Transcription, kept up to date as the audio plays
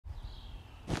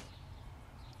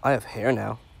I have hair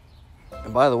now.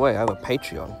 And by the way, I have a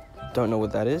Patreon. Don't know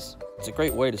what that is? It's a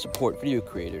great way to support video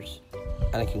creators.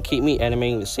 And it can keep me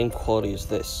animating the same quality as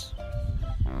this.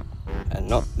 And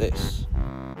not this.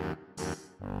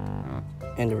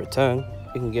 And in return,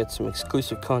 you can get some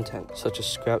exclusive content such as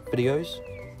scrap videos,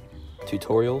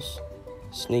 tutorials,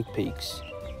 sneak peeks,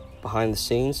 behind the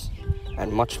scenes,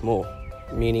 and much more.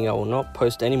 Meaning I will not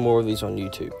post any more of these on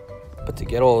YouTube. But to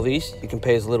get all of these, you can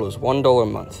pay as little as $1 a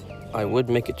month. I would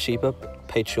make it cheaper, but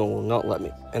Patreon will not let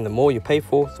me. And the more you pay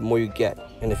for, the more you get.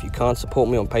 And if you can't support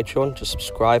me on Patreon, just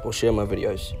subscribe or share my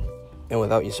videos. And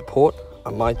without your support,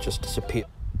 I might just disappear.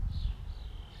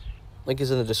 Link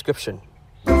is in the description.